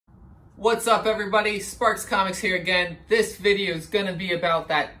What's up, everybody? Sparks Comics here again. This video is gonna be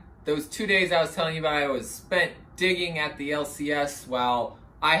about those 2 days I was telling you about. I was spent digging at the LCS while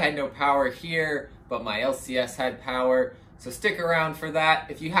I had no power here, but my LCS had power. So stick around for that.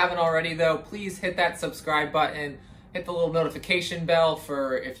 If you haven't already though, please hit that subscribe button, hit the little notification bell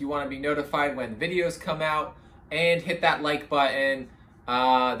for if you want to be notified when videos come out, and hit that like button.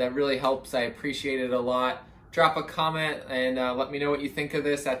 That really helps. I appreciate it a lot. Drop a comment and let me know what you think of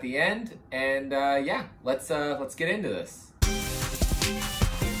this at the end. And yeah, let's get into this.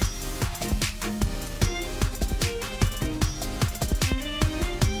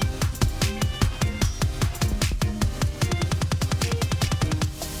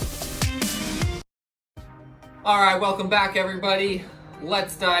 All right, welcome back, everybody.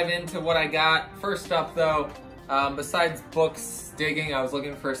 Let's dive into what I got. First up, though, besides books digging, I was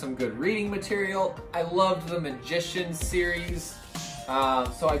looking for some good reading material. I loved the Magicians series,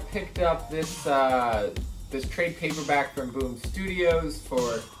 so I picked up this this trade paperback from Boom Studios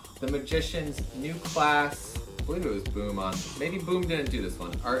for the Magicians new class. I believe it was Boom on. Maybe Boom didn't do this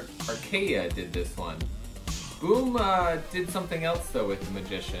one. Archaea did this one. Boom did something else though with the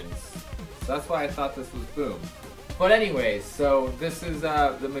Magicians, so that's why I thought this was Boom. But anyways, so this is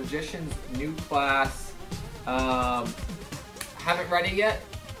the Magicians new class. Haven't read it yet.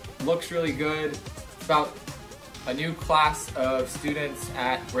 Looks really good. It's about a new class of students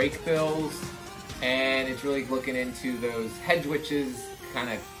at Brakebills, and it's really looking into those hedge witches kind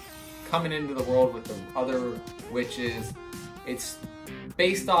of coming into the world with the other witches. It's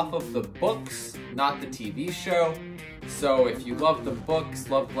based off of the books, not the TV show. So if you love the books,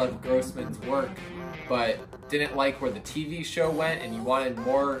 loved Lev Grossman's work, but didn't like where the TV show went and you wanted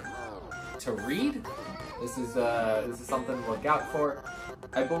more to read, this is something to look out for.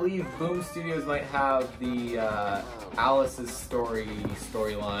 I believe Boom Studios might have the Alice's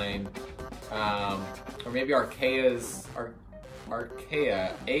storyline, or maybe Archaea,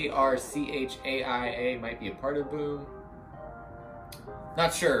 Archaea might be a part of Boom.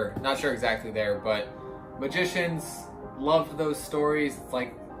 Not sure exactly there, but Magicians, loved those stories. It's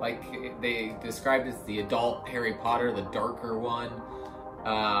like they described as the adult Harry Potter, the darker one.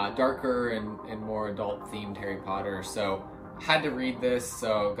 Darker and more adult themed Harry Potter. So had to read this,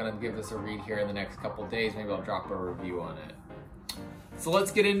 so gonna give this a read here in the next couple days. Maybe I'll drop a review on it. So let's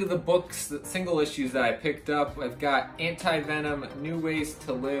get into the books, the single issues that I picked up. I've got Anti-Venom, New Ways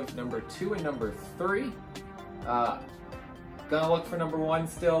to Live, number 2 and number 3. Gonna look for number 1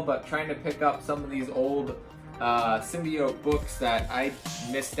 still, but trying to pick up some of these old symbiote books that I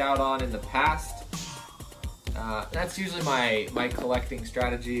missed out on in the past. That's usually my collecting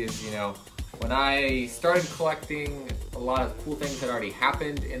strategy is, you know, when I started collecting, a lot of cool things had already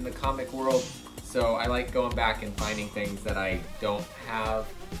happened in the comic world, so I like going back and finding things that I don't have.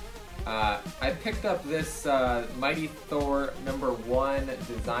 I picked up this Mighty Thor number 1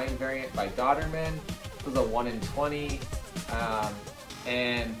 design variant by Dodderman. This was a 1 in 20,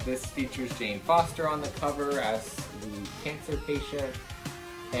 and this features Jane Foster on the cover as the cancer patient,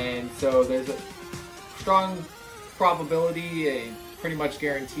 and so there's a strong probability, a pretty much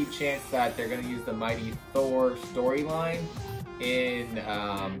guaranteed chance that they're going to use the Mighty Thor storyline in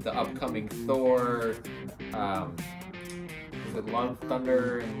the upcoming Thor, is it Love,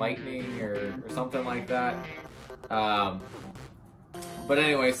 Thunder, and Lightning or something like that. But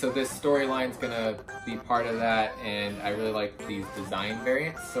anyway, so this storyline's going to be part of that, and I really like these design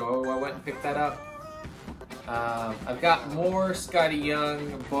variants, so I went and picked that up. I've got more Scotty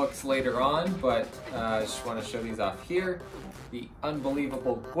Young books later on, but I just want to show these off here. The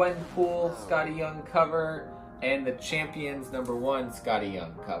Unbelievable Gwenpool Scotty Young cover, and the Champions number 1 Scotty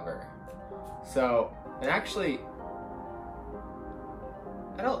Young cover. So, and actually,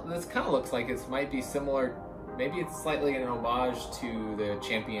 this kind of looks like it might be similar, maybe it's slightly an homage to the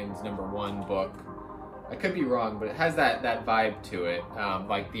Champions number 1 book. I could be wrong, but it has that vibe to it,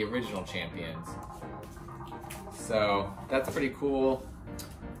 like the original Champions. So that's pretty cool.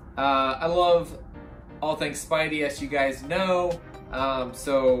 I love all things Spidey, as you guys know.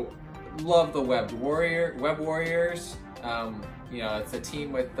 So love the Web Warriors. You know, it's a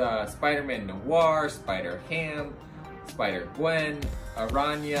team with Spider-Man Noir, Spider-Ham, Spider-Gwen,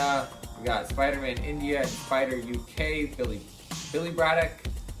 Aranya. We got Spider-Man India and Spider UK, Billy Braddock.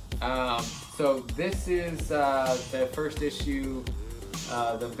 So this is the first issue.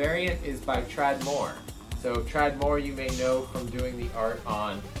 The variant is by Tradd Moore. So Tradd Moore you may know from doing the art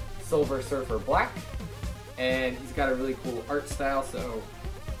on Silver Surfer Black, and he's got a really cool art style, so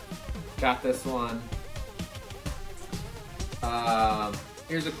got this one.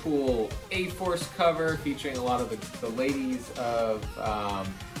 Here's a cool A-Force cover featuring a lot of the ladies of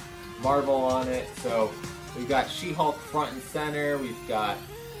Marvel on it. So we've got She-Hulk front and center. We've got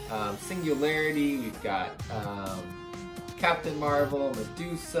Singularity. We've got Captain Marvel,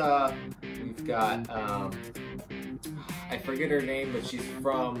 Medusa. We've got I forget her name, but she's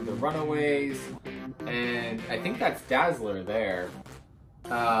from the Runaways, and I think that's Dazzler there.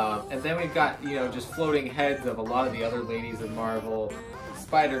 And then we've got, you know, just floating heads of a lot of the other ladies of Marvel.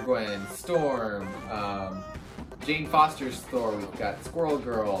 Spider-Gwen, Storm, Jane Foster's Thor, we've got Squirrel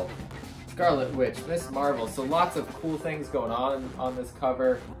Girl, Scarlet Witch, Miss Marvel. So lots of cool things going on this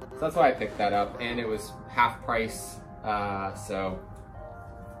cover. So that's why I picked that up, and it was half price. So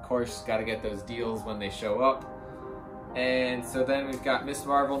of course, got to get those deals when they show up. And so then we've got Miss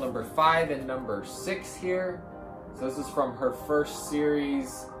Marvel number 5 and number 6 here. So this is from her first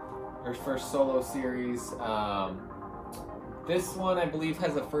series, her first solo series. This one, I believe,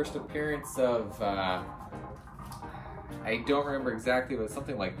 has a first appearance of, I don't remember exactly, but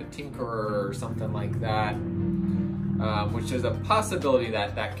something like the Tinkerer or something like that, which is a possibility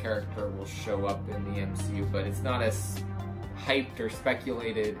that that character will show up in the MCU, but it's not as hyped or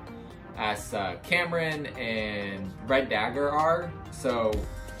speculated as Cameron and Red Dagger are, so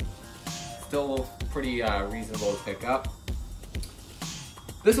still pretty reasonable to pick up.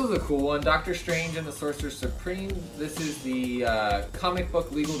 This was a cool one, Doctor Strange and the Sorcerer Supreme. This is the comic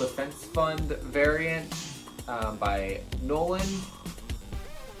book Legal Defense Fund variant by Nolan.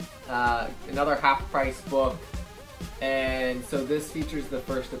 Another half-price book. And so this features the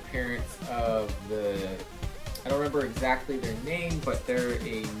first appearance of the, I don't remember exactly their name, but they're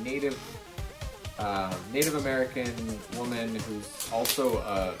a Native American woman who's also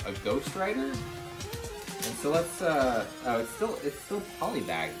a ghostwriter. And so let's, oh, it's still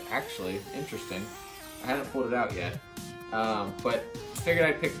polybagged, actually. Interesting. I haven't pulled it out yet. But figured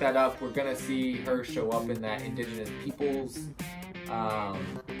I'd pick that up. We're gonna see her show up in that Indigenous Peoples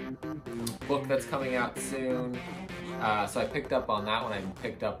book that's coming out soon. So I picked up on that one. I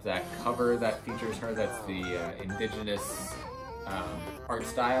picked up that cover that features her. That's the Indigenous art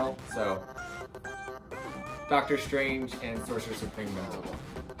style. So Doctor Strange and Sorcerer Supreme #1.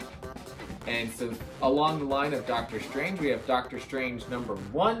 And so along the line of Doctor Strange, we have Doctor Strange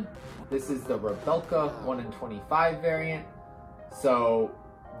 #1. This is the Rebelka 1 in 25 variant. So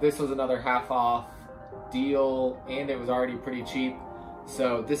this was another half off deal, and it was already pretty cheap.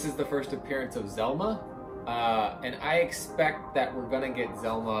 So this is the first appearance of Zelma. And I expect that we're gonna get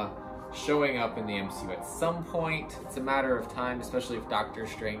Zelma showing up in the MCU at some point. It's a matter of time, especially if Doctor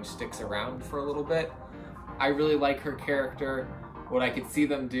Strange sticks around for a little bit. I really like her character. What I could see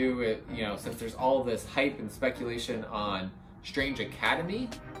them do, you know, since there's all this hype and speculation on Strange Academy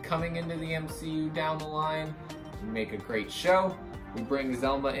coming into the MCU down the line, we make a great show. We bring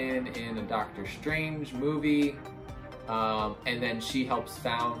Zelma in a Doctor Strange movie, and then she helps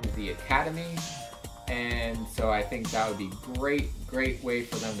found the Academy. And so I think that would be great way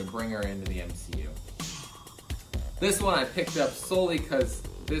for them to bring her into the MCU. This one I picked up solely because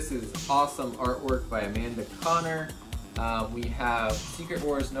this is awesome artwork by Amanda Connor. We have Secret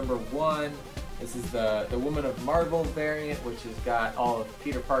Wars #1. This is the Woman of Marvel variant, which has got all of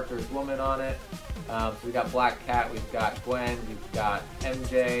Peter Parker's woman on it. So we got Black Cat, we've got Gwen, we've got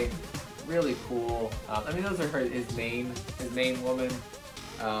MJ. Really cool. I mean, those are his main woman.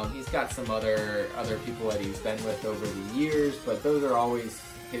 He's got some other people that he's been with over the years, but those are always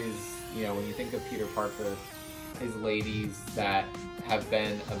his, you know, when you think of Peter Parker, his ladies that have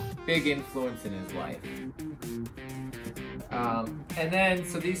been a big influence in his life. And then,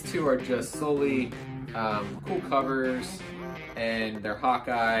 so these two are just solely cool covers, and they're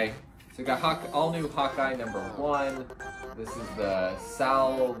Hawkeye. So we got all new Hawkeye #1. This is the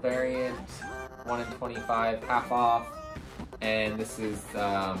Sal variant, 1 in 25, half off. And this is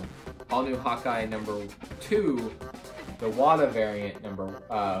all new Hawkeye #2, the Wada variant,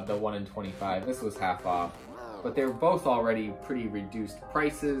 the 1 in 25. This was half off. But they're both already pretty reduced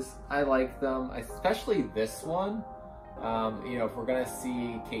prices. I like them, especially this one. You know, if we're gonna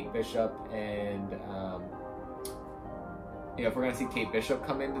see Kate Bishop and you know, if we're gonna see Kate Bishop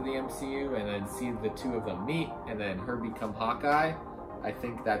come into the MCU and then see the two of them meet and then her become Hawkeye, I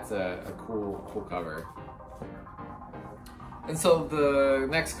think that's a cool cover. And so the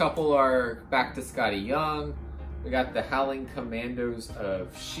next couple are back to Scotty Young. We got the Howling Commandos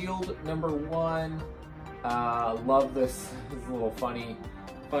of S.H.I.E.L.D. #1. Love this little funny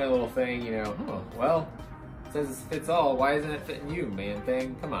little thing, you know. Oh, well, it says it fits all. Why isn't it fitting you, man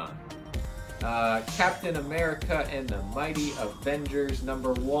thing? Come on. Captain America and the Mighty Avengers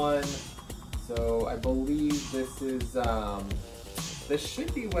 #1. So I believe this is, this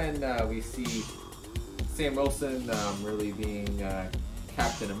should be when we see Sam Wilson really being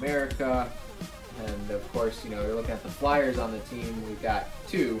Captain America. And of course, you know, you're looking at the flyers on the team. We've got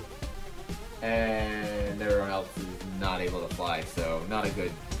 2, and everyone else is not able to fly, so not a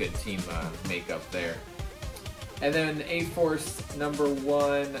good team makeup there. And then A-Force number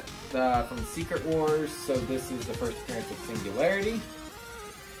 1 from Secret Wars. So this is the first appearance of Singularity.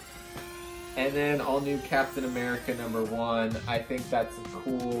 And then all new Captain America number 1. I think that's a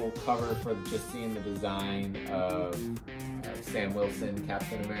cool cover for just seeing the design of Sam Wilson,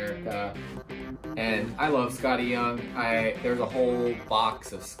 Captain America. And I love Scotty Young. There's a whole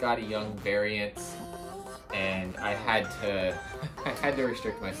box of Scotty Young variants, and I had to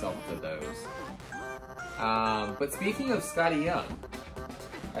restrict myself to those. But speaking of Scotty Young,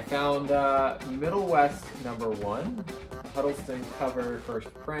 I found Middle West number 1, Huddleston cover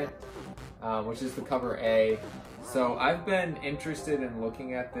first print, which is the cover A. So I've been interested in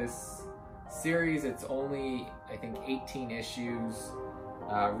looking at this series. It's only, I think, 18 issues,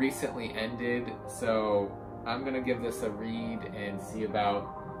 recently ended. So I'm gonna give this a read and see about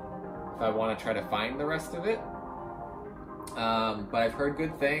if I want to try to find the rest of it. But I've heard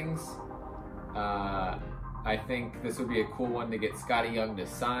good things. I think this would be a cool one to get Scotty Young to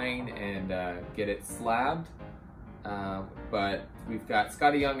sign and get it slabbed. But we've got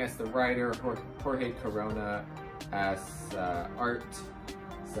Scotty Young as the writer, Jorge Corona as art.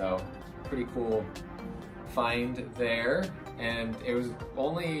 So pretty cool find there. And it was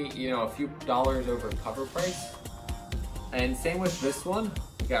only, you know, a few dollars over cover price. And same with this one.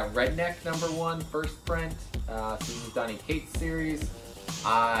 We got Redneck number 1, first print. So this is Donny Cates series.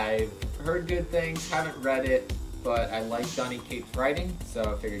 I've heard good things, haven't read it, but I like Donny Cates' writing, so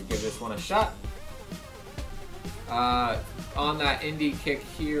I figured give this one a shot. On that indie kick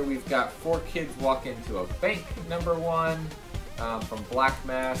here, we've got 4 Kids Walk Into a Bank number 1 from Black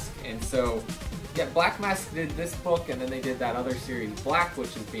Mask. And so, yeah, Black Mask did this book, and then they did that other series, Black,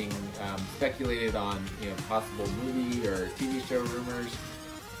 which is being speculated on, you know, possible movie or TV show rumors.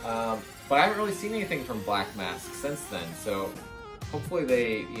 But I haven't really seen anything from Black Mask since then, so hopefully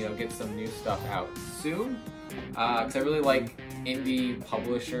they, you know, get some new stuff out soon. Because I really like indie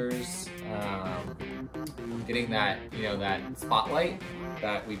publishers getting that, you know, that spotlight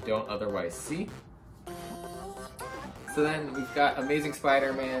that we don't otherwise see. So then we've got Amazing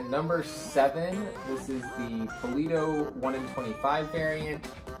Spider-Man number 7. This is the Polito 1 in 25 variant.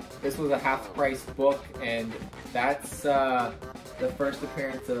 This was a half-price book, and that's the first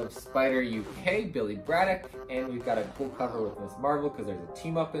appearance of Spider UK, Billy Braddock, and we've got a cool cover with Miss Marvel because there's a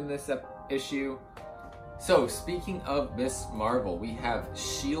team up in this issue. So speaking of Miss Marvel, we have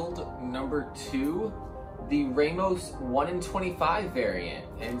S.H.I.E.L.D. number 2, the Ramos 1 in 25 variant.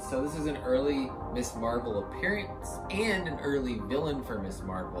 And so this is an early Miss Marvel appearance and an early villain for Miss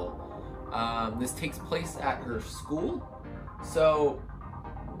Marvel. This takes place at her school. So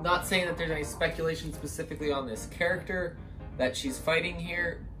not saying that there's any speculation specifically on this character that she's fighting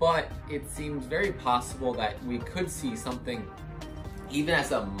here, but it seems very possible that we could see something, even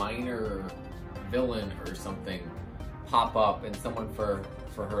as a minor villain or something, pop up and someone for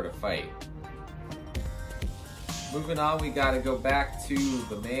her to fight. Moving on, we gotta go back to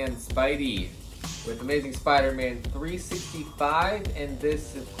the man Spidey with Amazing Spider-Man 365, and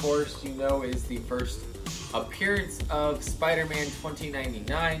this, of course, you know, is the first appearance of Spider-Man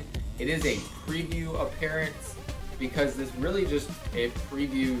 2099. It is a preview appearance because this really just, it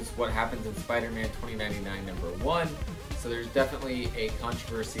previews what happens in Spider-Man 2099 number 1. So there's definitely a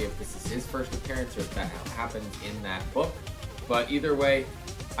controversy if this is his first appearance or if that happens in that book. But either way,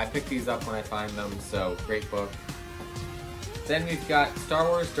 I pick these up when I find them, so great book. Then we've got Star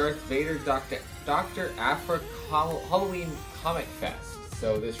Wars Darth Vader Dr. Aphra Halloween Comic Fest.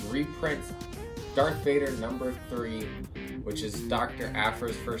 So this reprints Darth Vader number 3, which is Dr.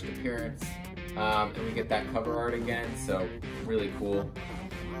 Aphra's first appearance. And we get that cover art again, so really cool.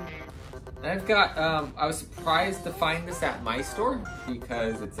 And I've got, I was surprised to find this at my store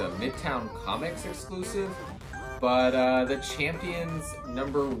because it's a Midtown Comics exclusive, but the Champions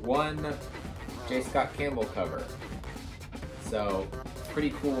number 1 J. Scott Campbell cover. So,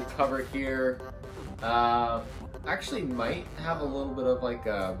 pretty cool cover here. Actually might have a little bit of like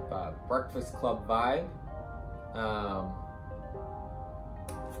a Breakfast Club vibe.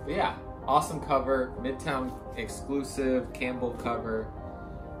 But yeah, awesome cover, Midtown exclusive, Campbell cover.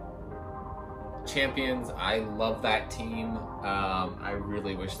 Champions, I love that team. I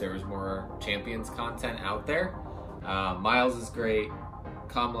really wish there was more Champions content out there. Miles is great,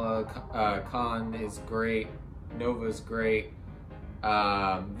 Kamala Khan is great, Nova's great,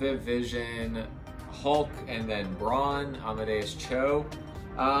 Viv Vision, Hulk, and then Braun, Amadeus Cho.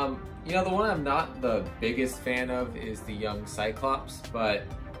 You know, the one I'm not the biggest fan of is the young Cyclops, but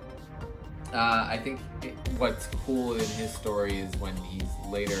I think what's cool in his story is when he's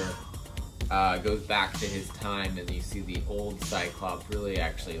later goes back to his time and you see the old Cyclops really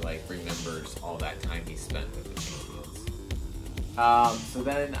actually like remembers all that time he spent with the Champions. So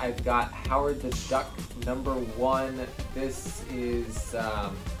then I've got Howard the Duck #1. This is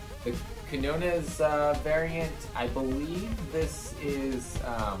the Quinones variant. I believe this is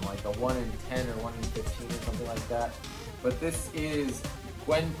like a 1 in 10 or 1 in 15 or something like that. But this is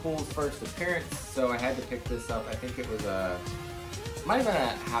Gwenpool's first appearance, so I had to pick this up. I think it was might have been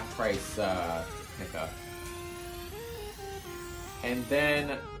a half price pickup. And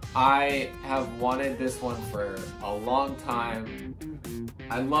then I have wanted this one for a long time.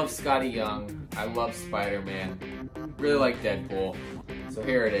 I love Scotty Young. I love Spider-Man. Really like Deadpool. So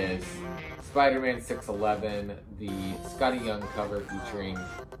here it is. Spider-Man 611, the Scotty Young cover featuring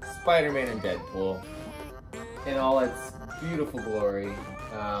Spider-Man and Deadpool in all its beautiful glory.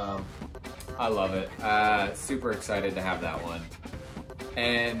 I love it. Super excited to have that one.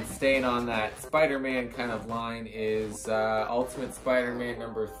 And staying on that Spider-Man kind of line is Ultimate Spider-Man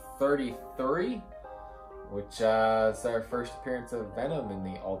 #33, which is our first appearance of Venom in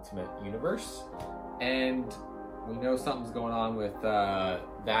the Ultimate Universe. And we know something's going on with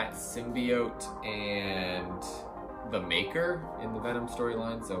that symbiote and the Maker in the Venom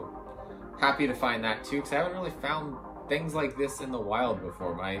storyline, so happy to find that too, because I haven't really found things like this in the wild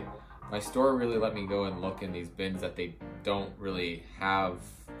before. My store really let me go and look in these bins that they don't really have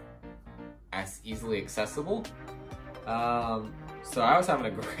as easily accessible. So I was having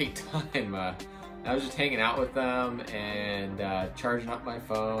a great time. I was just hanging out with them and charging up my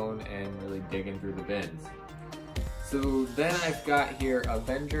phone and really digging through the bins. So then I've got here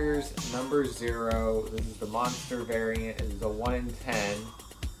Avengers #0. This is the monster variant. It is a 1 in 10.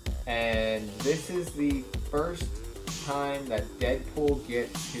 And this is the first time that Deadpool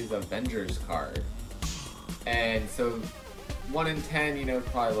gets his Avengers card. And so 1 in 10, you know,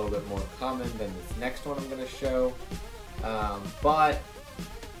 probably a little bit more common than this next one I'm going to show. But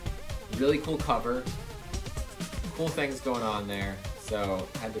really cool cover. Cool things going on there. So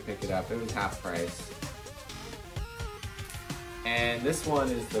had to pick it up. It was half price. And this one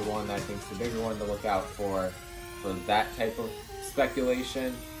is the one that I think is the bigger one to look out for that type of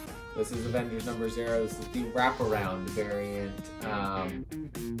speculation. This is Avengers #0. This is the wraparound variant.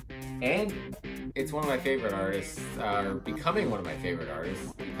 And it's one of my favorite artists, or becoming one of my favorite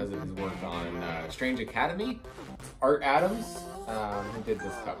artists because of his work on Strange Academy. Art Adams, who did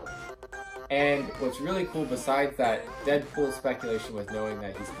this cover. And what's really cool, besides that Deadpool speculation with knowing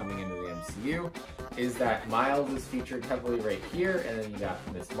that he's coming into the MCU, is that Miles is featured heavily right here, and then you got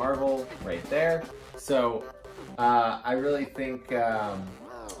Miss Marvel right there. So I really think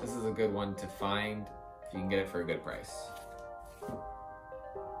this is a good one to find if you can get it for a good price.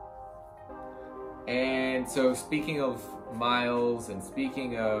 And so speaking of Miles and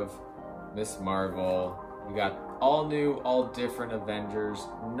speaking of Miss Marvel, we got all new, all different Avengers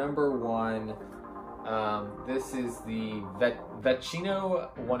 #1. This is the Vecino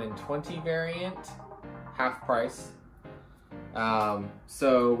 1 in 20 variant, half price.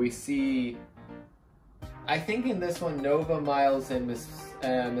 So we see, I think in this one, Nova, Miles, and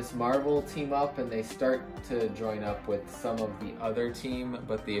Miss Marvel team up, and they start to join up with some of the other team,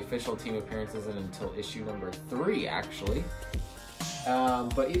 but the official team appearance isn't until issue #3, actually.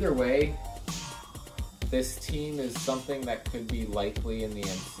 But either way, this team is something that could be likely in the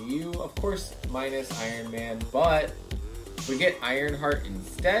MCU. Of course, minus Iron Man, but if we get Ironheart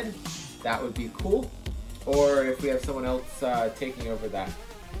instead, that would be cool. Or if we have someone else taking over that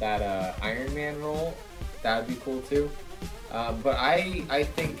Iron Man role, that would be cool too. But I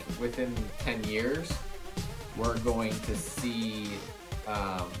think within 10 years, we're going to see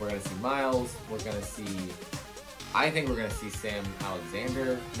Miles, I think we're going to see Sam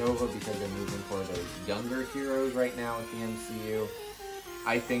Alexander Nova, because they're moving for those younger heroes right now with the MCU.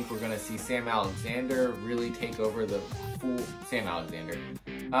 I think we're going to see Sam Alexander really take over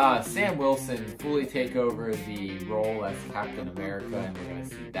Sam Wilson fully take over the role as Captain America, and we're going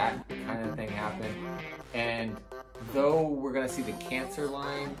to see that kind of thing happen. And though we're going to see the Cancer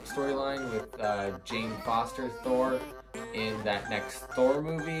storyline with Jane Foster's Thor in that next Thor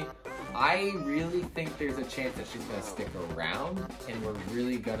movie, I really think there's a chance that she's going to stick around, and we're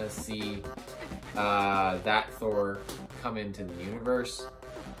really going to see that Thor come into the universe.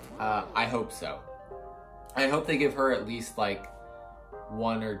 I hope so. I hope they give her at least like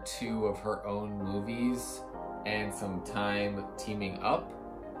 1 or 2 of her own movies and some time teaming up.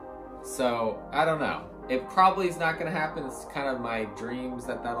 So, I don't know. It probably is not going to happen. It's kind of my dreams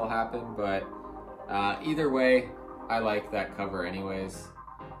that that'll happen, but either way, I like that cover anyways.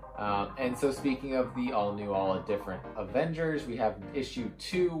 And so speaking of the all-new, all-different Avengers, we have issue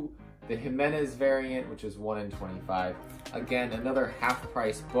 2, the Jimenez variant, which is 1 in 25. Again, another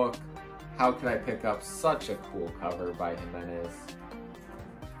half-price book. How could I pick up such a cool cover by Jimenez?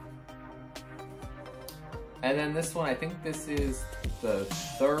 And then this one, I think this is the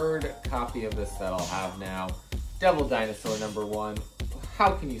 3rd copy of this that I'll have now. Devil Dinosaur #1.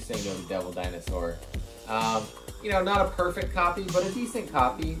 How can you say no to Devil Dinosaur? You know, not a perfect copy, but a decent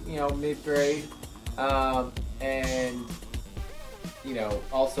copy, you know, mid-grade. And, you know,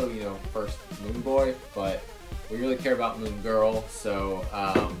 also, you know, first Moon Boy, but we really care about Moon Girl, so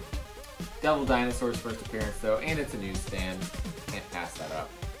Devil Dinosaur's first appearance, though, and it's a newsstand. Can't pass that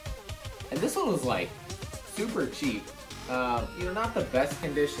up. And this one was, like, super cheap. You know, not the best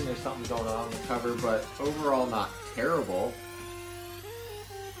condition. There's something going on the cover, but overall not terrible.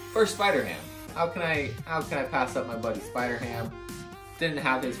 First Spider-Ham. How can I pass up my buddy Spider-Ham? Didn't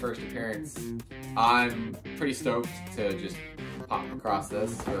have his first appearance. I'm pretty stoked to just pop across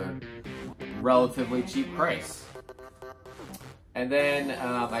this for a relatively cheap price. And then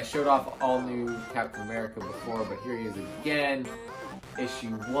I showed off all new Captain America before, but here he is again. Issue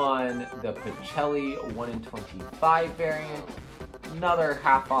 1, the Pacelli 1 in 25 variant. Another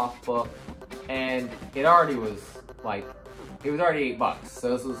half-off book, and it already was like, it was already $8,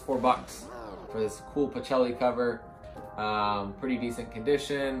 so this was $4 for this cool Pacelli cover. Pretty decent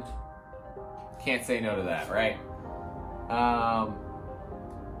condition. Can't say no to that, right?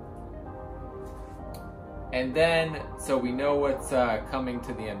 And then, so we know what's coming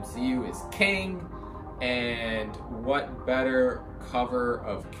to the MCU is King, and what better cover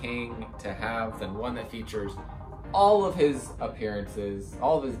of King to have than one that features all of his appearances,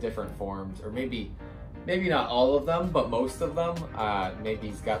 all of his different forms, or maybe not all of them, but most of them. Maybe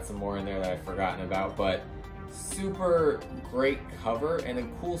he's got some more in there that I've forgotten about, but super great cover and a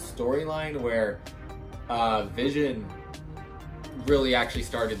cool storyline where Vision really actually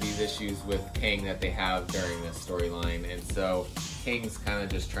started these issues with King that they have during this storyline, and so King's kind of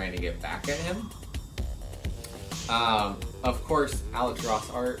just trying to get back at him. Of course, Alex Ross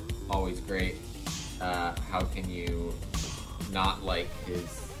art, always great. How can you not like his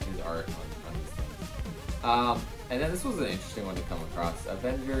art on these things? And then this was an interesting one to come across.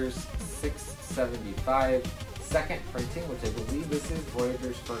 Avengers 675, second printing, which I believe this is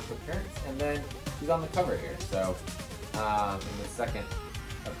Voyager's first appearance, and then he's on the cover here. So in the second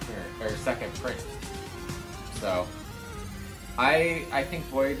appearance, or second print. So I think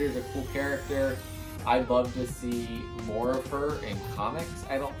Voyager's a cool character. I'd love to see more of her in comics.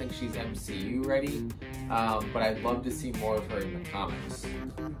 I don't think she's MCU ready, but I'd love to see more of her in the comics.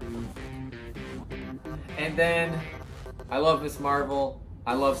 And then, I love Miss Marvel.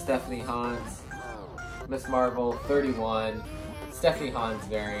 I love Stephanie Hans. Miss Marvel 31, Stephanie Hans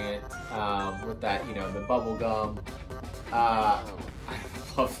variant, with that, you know, the bubble gum. I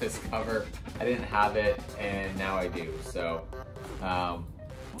love this cover. I didn't have it, and now I do. So,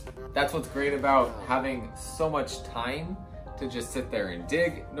 that's what's great about having so much time to just sit there and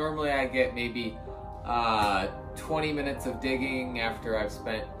dig. Normally I get maybe 20 minutes of digging after I've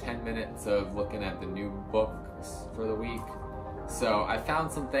spent 10 minutes of looking at the new books for the week. So I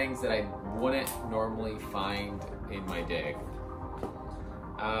found some things that I wouldn't normally find in my dig.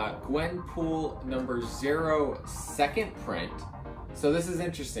 Gwenpool #0, second print. So this is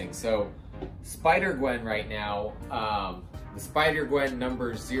interesting. So Spider-Gwen right now, the Spider-Gwen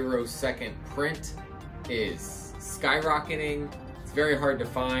 #0 second print is skyrocketing. It's very hard to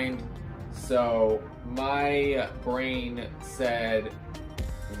find. So my brain said,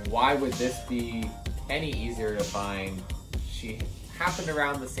 why would this be any easier to find? She happened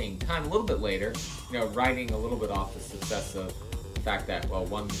around the same time, a little bit later, you know, riding a little bit off the success of the fact that, well,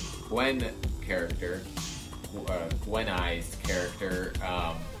 one Gwen character, Gwen-ized character,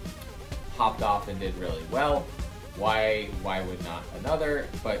 popped off and did really well. Why would not another?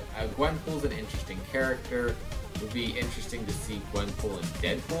 But Gwenpool's an interesting character. It would be interesting to see Gwenpool and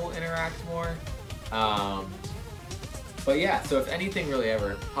Deadpool interact more. But yeah, so if anything really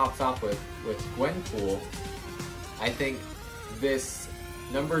ever pops off with Gwenpool, I think this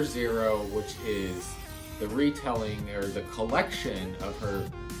 #0, which is the retelling or the collection of her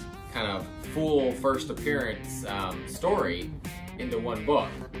kind of full first appearance story into one book.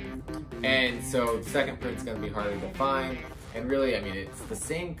 And so the second print's gonna be harder to find. And really, I mean, it's the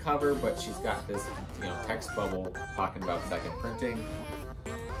same cover, but she's got this, you know, text bubble talking about second printing.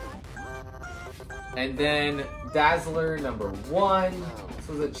 And then Dazzler #1. This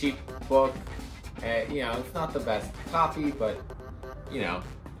was a cheap book. You know, it's not the best copy, but you know,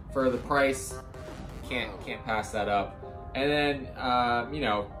 for the price, can't pass that up. And then you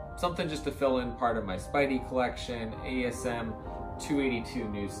know, something just to fill in part of my Spidey collection, ASM 282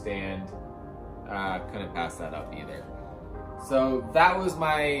 newsstand. Couldn't pass that up either. So that was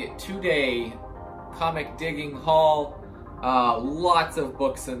my 2-day comic digging haul. Lots of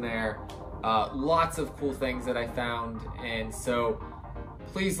books in there, lots of cool things that I found, and so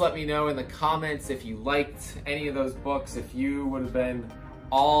please let me know in the comments if you liked any of those books, if you would have been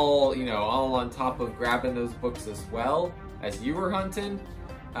all on top of grabbing those books as well as you were hunting.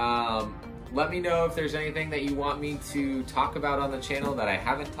 Let me know if there's anything that you want me to talk about on the channel that I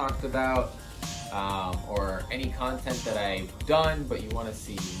haven't talked about, or any content that I've done but you want to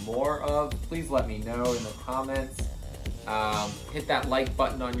see more of. Please let me know in the comments. Hit that like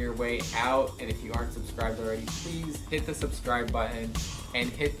button on your way out, and if you aren't subscribed already, please hit the subscribe button and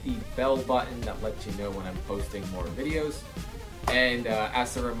hit the bell button that lets you know when I'm posting more videos. And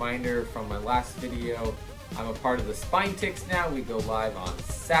as a reminder from my last video, I'm a part of the Spine Ticks now. We go live on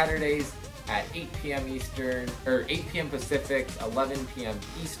Saturdays at 8 p.m. Eastern, or 8 p.m. Pacific, 11 p.m.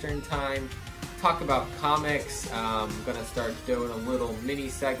 Eastern time. Talk about comics. I'm gonna start doing a little mini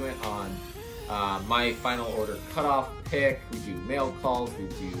segment on my final order cutoff pick. We do mail calls, we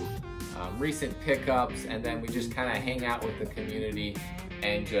do recent pickups, and then we just kind of hang out with the community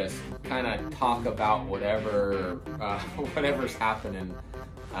and just kind of talk about whatever whatever's happening.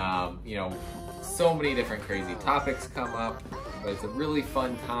 You know, so many different crazy topics come up, but it's a really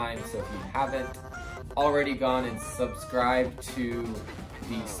fun time. So if you haven't already gone and subscribed to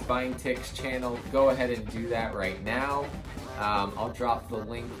the Spine Ticks channel, go ahead and do that right now. I'll drop the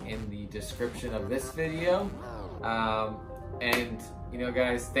link in the description of this video. And you know,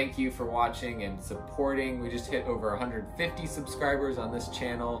 guys, thank you for watching and supporting. We just hit over 150 subscribers on this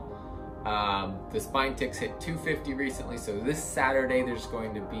channel. The Spine Ticks hit 250 recently, so this Saturday there's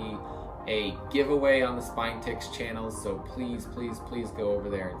going to be a giveaway on the Spine Ticks channel, so please, please, please go over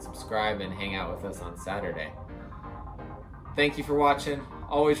there and subscribe and hang out with us on Saturday. Thank you for watching.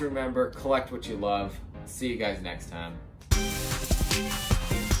 Always remember, collect what you love. See you guys next time.